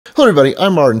Hello everybody,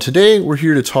 I'm Martin. Today we're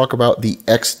here to talk about the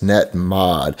XNet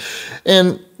mod.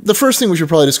 And the first thing we should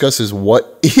probably discuss is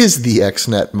what is the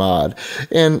XNet mod?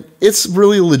 And it's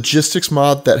really a logistics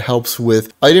mod that helps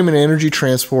with item and energy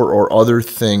transport or other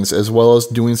things, as well as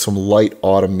doing some light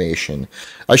automation.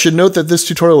 I should note that this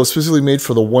tutorial was specifically made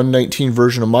for the 1.19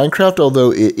 version of Minecraft,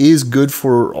 although it is good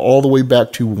for all the way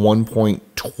back to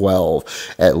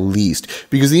 1.12 at least,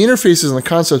 because the interfaces and the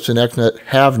concepts in XNet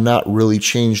have not really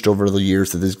changed over the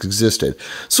years that this existed.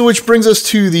 So which brings us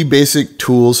to the basic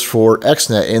tools for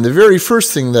XNet, and the very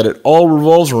first thing that it all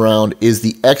revolves around is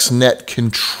the XNet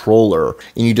controller,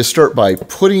 and you just start by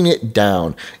putting it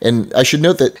down. And I should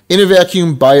note that in a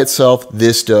vacuum by itself,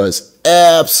 this does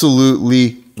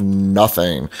absolutely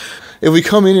nothing. If we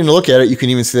come in and look at it, you can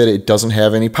even see that it doesn't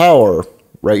have any power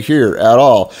right here at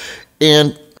all.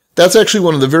 And that's actually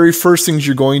one of the very first things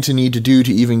you're going to need to do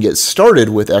to even get started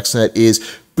with XNet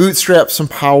is bootstrap some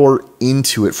power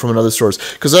into it from another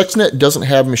source, because XNet doesn't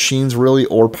have machines really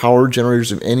or power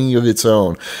generators of any of its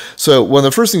own. So one of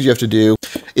the first things you have to do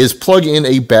is plug in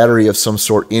a battery of some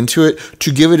sort into it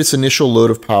to give it its initial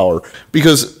load of power,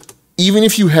 because even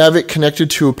if you have it connected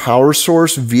to a power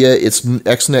source via its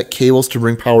XNet cables to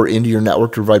bring power into your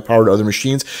network to provide power to other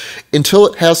machines, until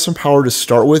it has some power to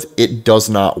start with, it does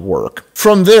not work.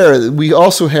 From there, we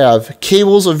also have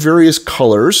cables of various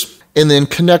colors and then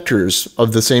connectors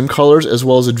of the same colors, as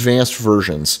well as advanced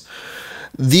versions.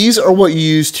 These are what you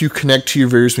use to connect to your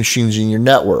various machines in your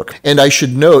network. And I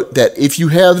should note that if you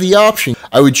have the option,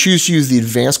 I would choose to use the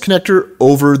advanced connector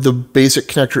over the basic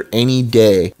connector any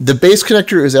day. The base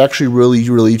connector is actually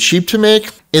really cheap to make,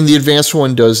 and the advanced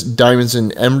one does diamonds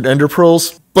and ender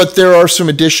pearls. But there are some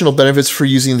additional benefits for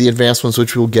using the advanced ones,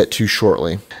 which we'll get to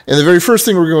shortly. And the very first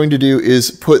thing we're going to do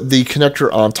is put the connector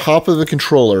on top of the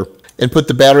controller and put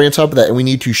the battery on top of that, and we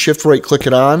need to shift right click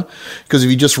it on, because if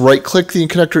you just right click the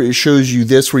connector, it shows you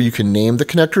this where you can name the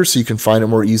connector so you can find it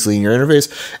more easily in your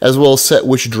interface, as well as set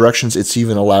which directions it's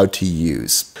even allowed to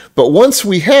use. But once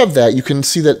we have that, you can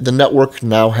see that the network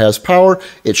now has power.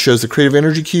 It shows the creative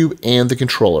energy cube and the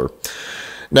controller.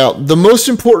 Now, the most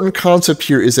important concept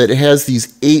here is that it has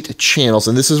these 8 channels,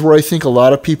 and this is where I think a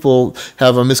lot of people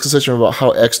have a misconception about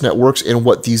how XNet works and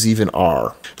what these even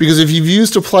are. Because if you've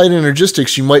used applied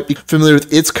energistics, you might be familiar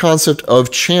with its concept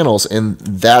of channels, and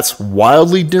that's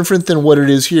wildly different than what it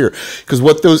is here. Because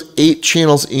what those 8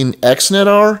 channels in XNet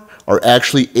are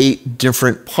actually 8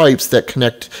 different pipes that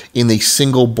connect in a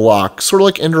single block, sort of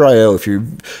like Ender IO if you're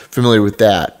familiar with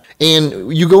that.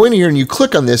 And you go in here and you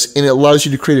click on this, and it allows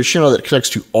you to create a channel that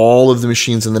connects to all of the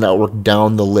machines in the network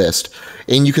down the list.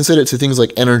 And you can set it to things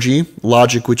like energy,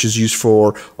 logic, which is used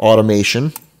for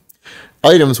automation,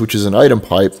 items, which is an item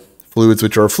pipe, fluids,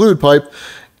 which are a fluid pipe,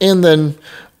 and then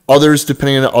others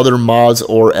depending on other mods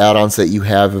or add-ons that you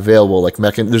have available. Like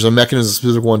there's a mechanism,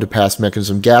 specific one to pass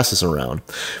mechanism gases around.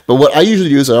 But what I usually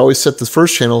do is I always set the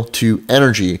first channel to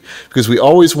energy, because we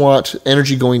always want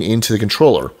energy going into the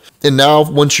controller. And now,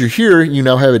 once you're here, you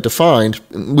now have it defined.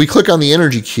 We click on the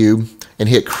energy cube and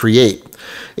hit create.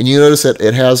 And you notice that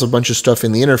it has a bunch of stuff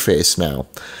in the interface now.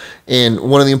 And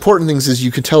one of the important things is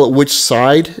you can tell it which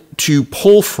side to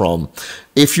pull from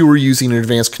if you were using an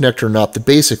advanced connector, not the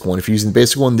basic one. If you're using the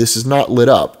basic one, this is not lit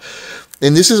up.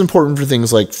 And this is important for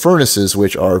things like furnaces,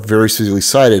 which are very specifically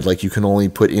sided, like you can only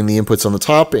put in the inputs on the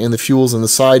top and the fuels on the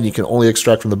side, and you can only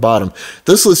extract from the bottom.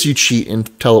 This lets you cheat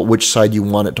and tell it which side you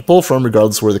want it to pull from,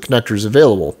 regardless of where the connector is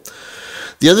available.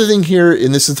 The other thing here,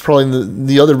 and this is probably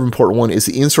the other important one, is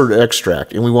the insert or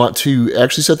extract. And we want to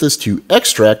actually set this to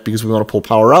extract because we want to pull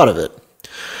power out of it.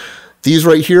 These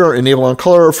right here are enable on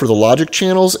color for the logic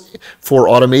channels for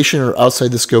automation or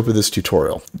outside the scope of this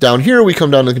tutorial. Down here, we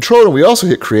come down to the controller and we also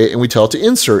hit create and we tell it to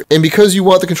insert. And because you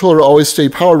want the controller to always stay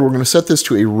powered, we're going to set this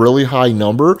to a really high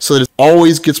number so that it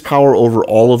always gets power over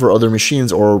all of our other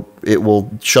machines, or it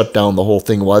will shut down the whole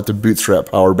thing. We'll have to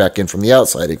bootstrap power back in from the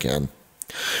outside again.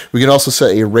 We can also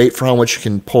set a rate for how much you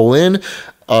can pull in.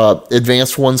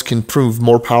 Advanced ones can prove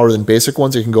more power than basic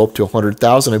ones. It can go up to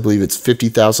 100,000. I believe it's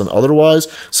 50,000 otherwise.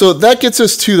 So that gets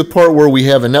us to the part where we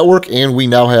have a network and we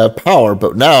now have power.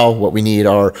 But now what we need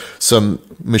are some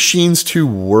machines to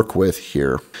work with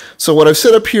here. So what I've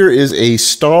set up here is a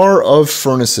star of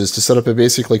furnaces to set up a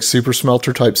basic like super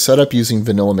smelter type setup using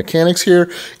vanilla mechanics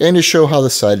here, and to show how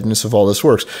the sidedness of all this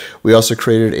works. We also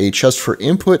created a chest for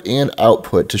input and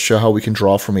output to show how we can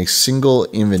draw from a single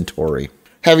inventory.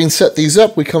 Having set these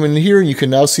up, we come in here and you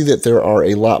can now see that there are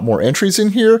a lot more entries in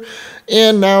here.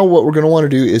 And now what we're going to want to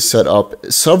do is set up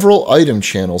several item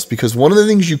channels, because one of the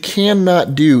things you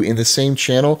cannot do in the same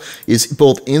channel is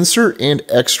both insert and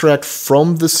extract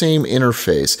from the same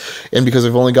interface. And because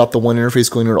I've only got the one interface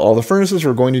going into all the furnaces,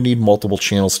 we're going to need multiple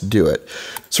channels to do it.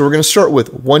 So we're going to start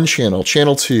with one channel,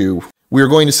 channel 2. We are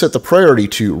going to set the priority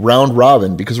to round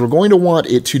robin because we're going to want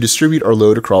it to distribute our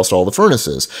load across all the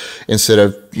furnaces instead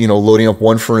of, loading up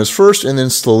one furnace first and then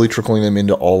slowly trickling them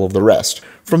into all of the rest.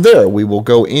 From there, we will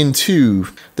go into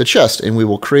the chest and we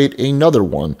will create another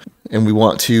one, and we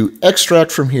want to extract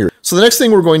from here. So the next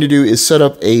thing we're going to do is set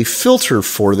up a filter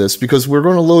for this, because we're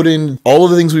going to load in all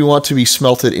of the things we want to be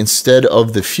smelted instead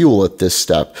of the fuel at this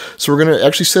step. So we're going to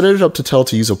actually set it up to tell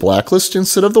to use a blacklist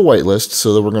instead of the whitelist,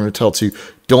 so that we're going to tell to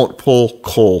don't pull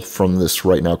coal from this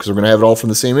right now, because we're going to have it all from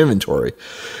the same inventory.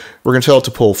 We're going to tell it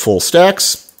to pull full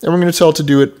stacks, and we're going to tell it to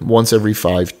do it once every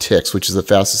 5 ticks, which is the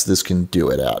fastest this can do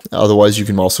it at. Otherwise, you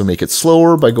can also make it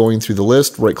slower by going through the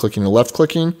list, right-clicking and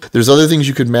left-clicking. There's other things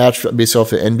you could match based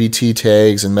off of NBT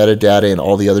tags and metadata and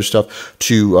all the other stuff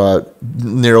to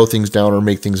narrow things down or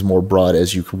make things more broad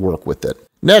as you can work with it.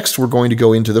 Next, we're going to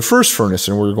go into the first furnace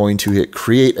and we're going to hit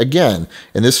create again.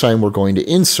 And this time we're going to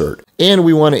insert. And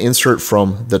we want to insert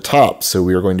from the top. So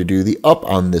we are going to do the up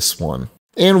on this one.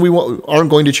 And we aren't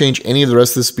going to change any of the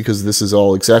rest of this because this is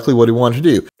all exactly what we want to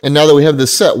do. And now that we have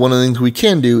this set, one of the things we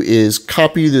can do is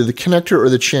copy either the connector or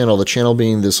the channel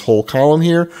being this whole column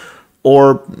here,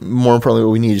 or more importantly,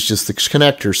 what we need is just the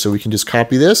connector. So we can just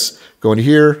copy this, go into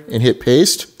here and hit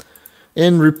paste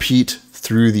and repeat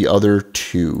through the other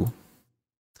 2.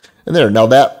 And there, now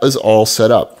that is all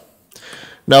set up.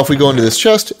 Now if we go into this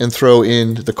chest and throw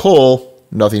in the coal,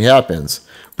 nothing happens.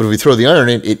 But if we throw the iron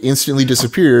in, it instantly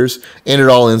disappears and it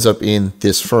all ends up in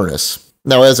this furnace.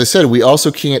 Now, as I said, we also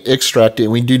can't extract it.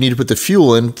 We do need to put the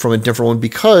fuel in from a different one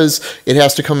because it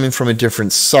has to come in from a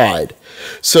different side.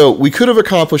 So we could have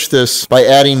accomplished this by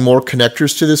adding more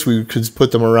connectors to this. We could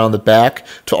put them around the back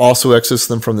to also access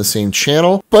them from the same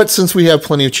channel. But since we have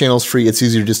plenty of channels free, it's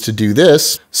easier just to do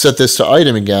this. Set this to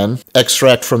item again,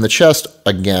 extract from the chest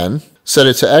again, set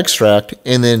it to extract,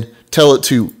 and then tell it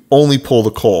to only pull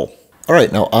the coal. All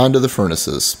right, now on to the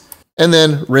furnaces. And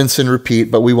then rinse and repeat,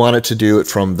 but we want it to do it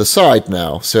from the side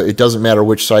now. So it doesn't matter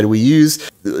which side we use.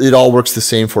 It all works the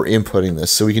same for inputting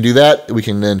this. So we can do that. We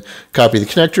can then copy the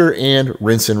connector and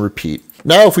rinse and repeat.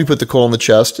 Now if we put the coal in the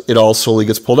chest, it all slowly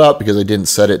gets pulled out because I didn't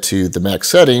set it to the max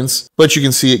settings, but you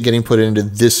can see it getting put into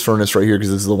this furnace right here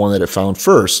because this is the one that it found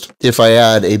first. If I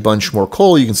add a bunch more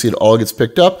coal, you can see it all gets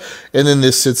picked up, and then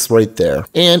this sits right there.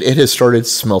 And it has started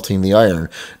smelting the iron.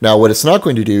 Now what it's not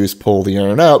going to do is pull the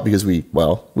iron out because we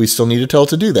still need to tell it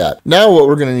to do that. Now what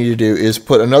we're going to need to do is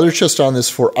put another chest on this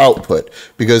for output,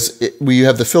 because we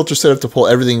have the filter set up to pull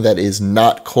everything that is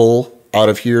not coal out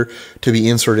of here to be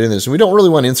inserted in this. And we don't really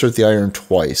want to insert the iron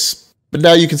twice. But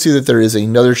now you can see that there is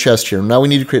another chest here. Now we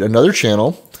need to create another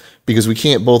channel because we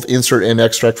can't both insert and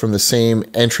extract from the same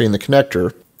entry in the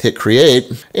connector. Hit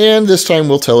create, and this time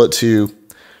we'll tell it to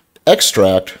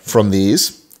extract from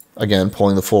these. Again,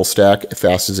 pulling the full stack as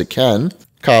fast as it can.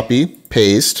 Copy,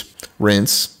 paste,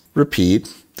 rinse,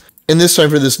 repeat. And this time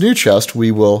for this new chest, we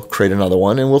will create another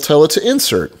one and we'll tell it to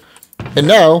insert. And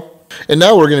now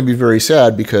we're going to be very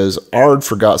sad because ARD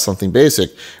forgot something basic,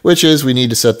 which is we need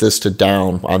to set this to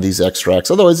down on these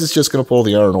extracts. Otherwise, it's just going to pull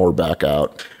the iron ore back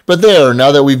out. But there,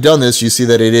 now that we've done this, you see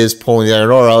that it is pulling the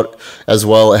iron ore out as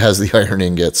well as the iron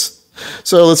ingots.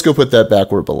 So let's go put that back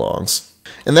where it belongs.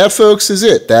 And that, folks, is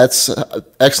it. That's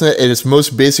XNet in its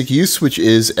most basic use, which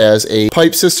is as a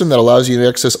pipe system that allows you to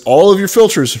access all of your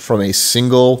filters from a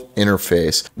single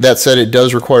interface. That said, it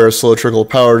does require a slow trickle of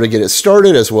power to get it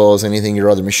started, as well as anything your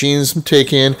other machines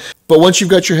take in. But once you've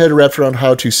got your head wrapped around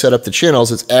how to set up the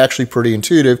channels, it's actually pretty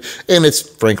intuitive, and it's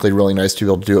frankly really nice to be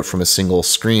able to do it from a single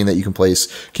screen that you can place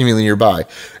conveniently nearby.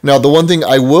 Now, the one thing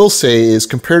I will say is,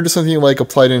 compared to something like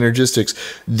Applied Energistics,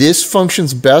 this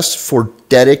functions best for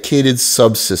dedicated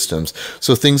subsystems,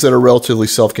 so things that are relatively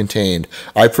self-contained.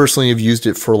 I personally have used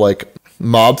it for like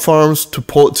mob farms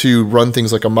to run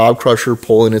things like a mob crusher,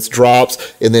 pull in its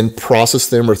drops, and then process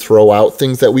them or throw out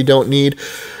things that we don't need.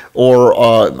 Or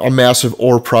a massive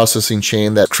ore processing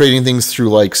chain that creating things through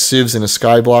like sieves in a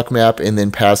skyblock map and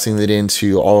then passing it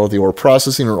into all of the ore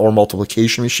processing or ore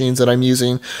multiplication machines that I'm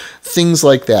using. Things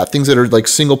like that. Things that are like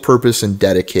single purpose and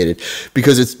dedicated,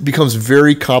 because it becomes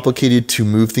very complicated to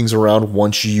move things around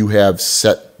once you have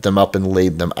set them up and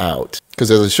laid them out. Because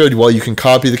as I showed you, while you can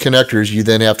copy the connectors, you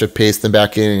then have to paste them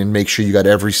back in and make sure you got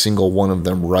every single one of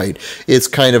them right. It's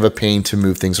kind of a pain to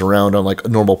move things around on like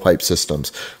normal pipe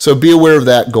systems. So be aware of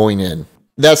that going in.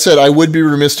 That said, I would be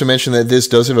remiss to mention that this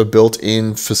does have a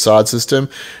built-in facade system.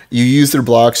 You use their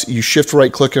blocks, you shift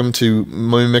right click them to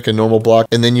mimic a normal block,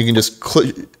 and then you can just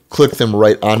click them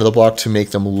right onto the block to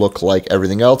make them look like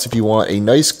everything else if you want a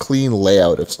nice clean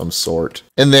layout of some sort.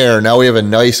 And there, now we have a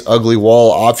nice ugly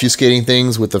wall obfuscating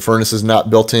things with the furnaces not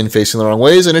built in facing the wrong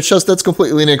ways, and it's just that's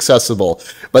completely inaccessible.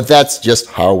 But that's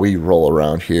just how we roll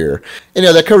around here. And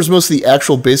yeah, that covers most of the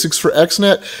actual basics for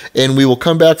XNet, and we will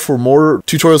come back for more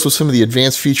tutorials with some of the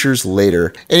advanced features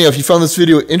later. Anyhow, if you found this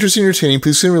video interesting or entertaining,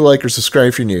 please consider like or subscribe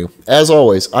if you're new. As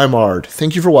always, I'm Ard.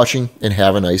 Thank you for watching, and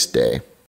have a nice day.